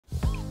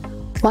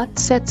What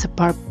sets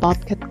apart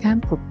BobCAD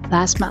CAM for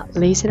plasma,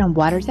 laser, and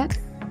water jet?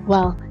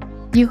 Well,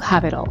 you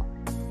have it all.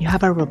 You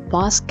have a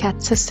robust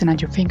CAD system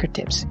at your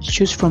fingertips.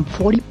 Choose from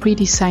 40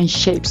 pre-designed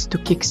shapes to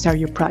kickstart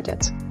your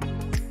project.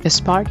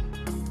 Best part?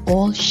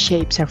 All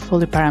shapes are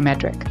fully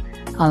parametric,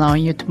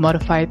 allowing you to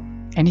modify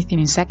anything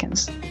in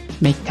seconds,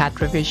 make CAD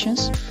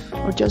revisions,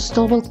 or just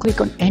double-click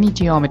on any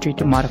geometry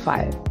to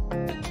modify it.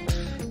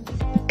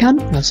 The CAM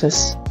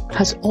process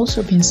has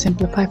also been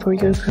simplified for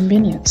your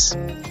convenience.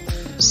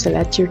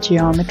 Select your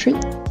geometry,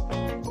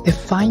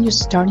 define your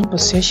starting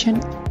position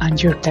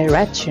and your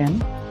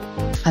direction,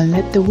 and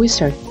let the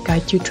wizard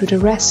guide you through the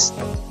rest.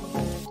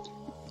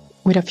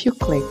 With a few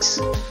clicks,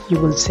 you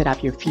will set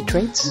up your feed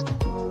rates,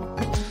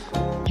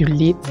 your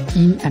lead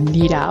in and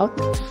lead out,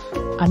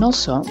 and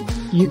also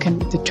you can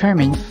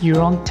determine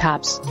your own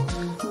tabs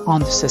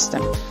on the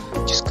system.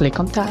 Just click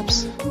on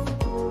tabs.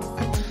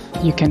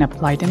 You can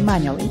apply them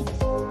manually.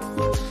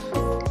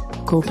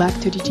 Go back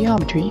to the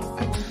geometry.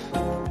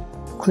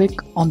 Click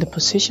on the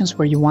positions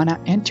where you want to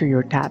enter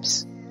your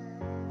tabs.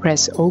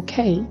 Press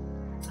OK,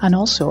 and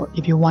also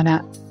if you want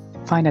to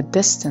find a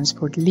distance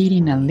for lead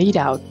in and lead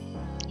out,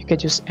 you can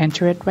just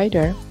enter it right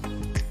there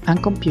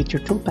and compute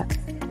your toolpath.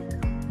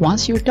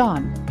 Once you're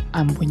done,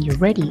 and when you're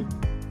ready,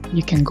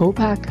 you can go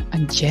back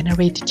and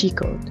generate the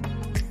G-code.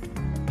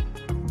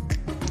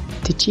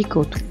 The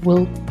G-code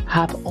will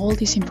have all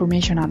this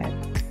information on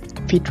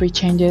it. Feed rate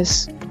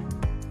changes,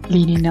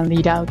 lead in and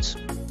lead outs,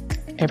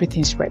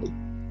 everything's ready.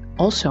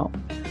 Also,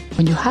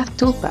 when you have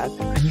toolpath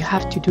and you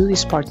have to do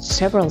this part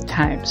several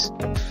times,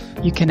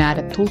 you can add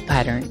a tool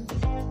pattern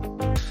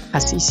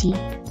as easy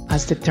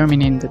as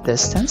determining the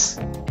distance,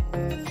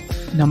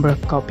 number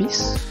of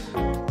copies.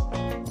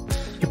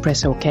 You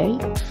press OK,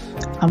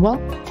 and well,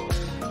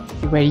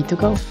 you're ready to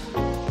go.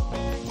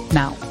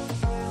 Now,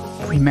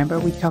 remember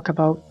we talked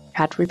about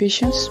CAD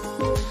revisions?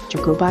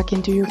 You go back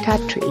into your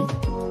CAD tree,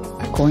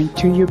 go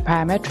into your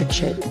parametric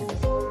shape,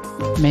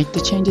 make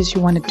the changes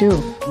you want to do.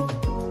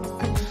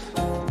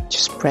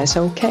 Just press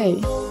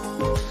OK.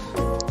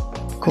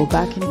 Go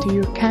back into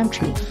your CAM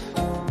tree,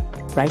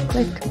 right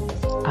click,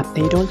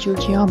 update all your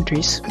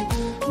geometries,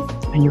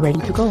 and you're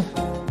ready to go.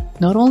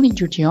 Not only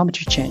your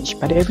geometry changed,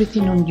 but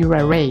everything on your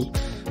array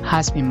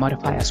has been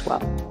modified as well.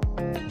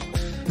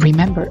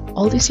 Remember,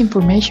 all this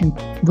information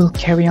will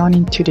carry on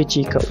into the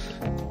G-code.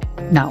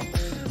 Now,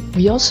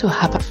 we also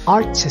have an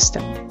art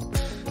system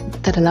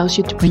that allows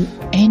you to bring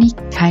any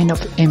kind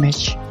of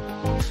image.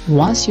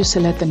 Once you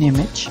select an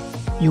image,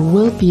 you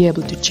will be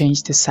able to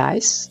change the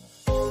size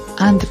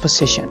and the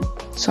position,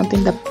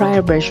 something that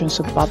prior versions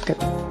of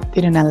BobCAD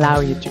didn't allow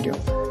you to do.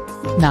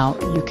 Now,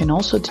 you can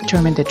also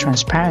determine the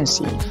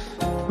transparency,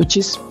 which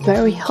is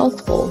very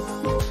helpful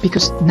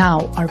because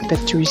now our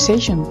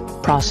vectorization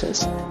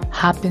process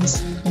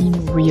happens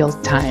in real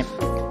time.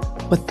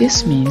 What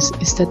this means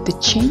is that the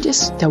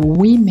changes that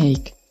we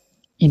make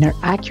in our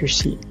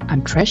accuracy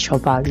and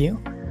threshold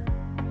value,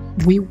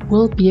 we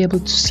will be able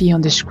to see on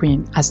the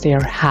screen as they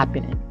are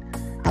happening,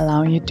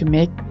 allowing you to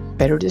make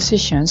better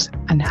decisions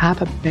and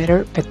have a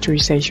better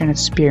vectorization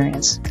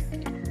experience.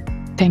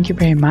 Thank you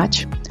very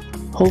much.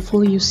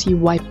 Hopefully you see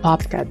why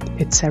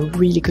BobCAD it's a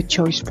really good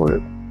choice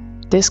for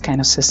this kind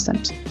of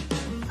systems,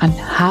 and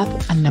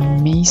have an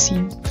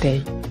amazing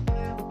day.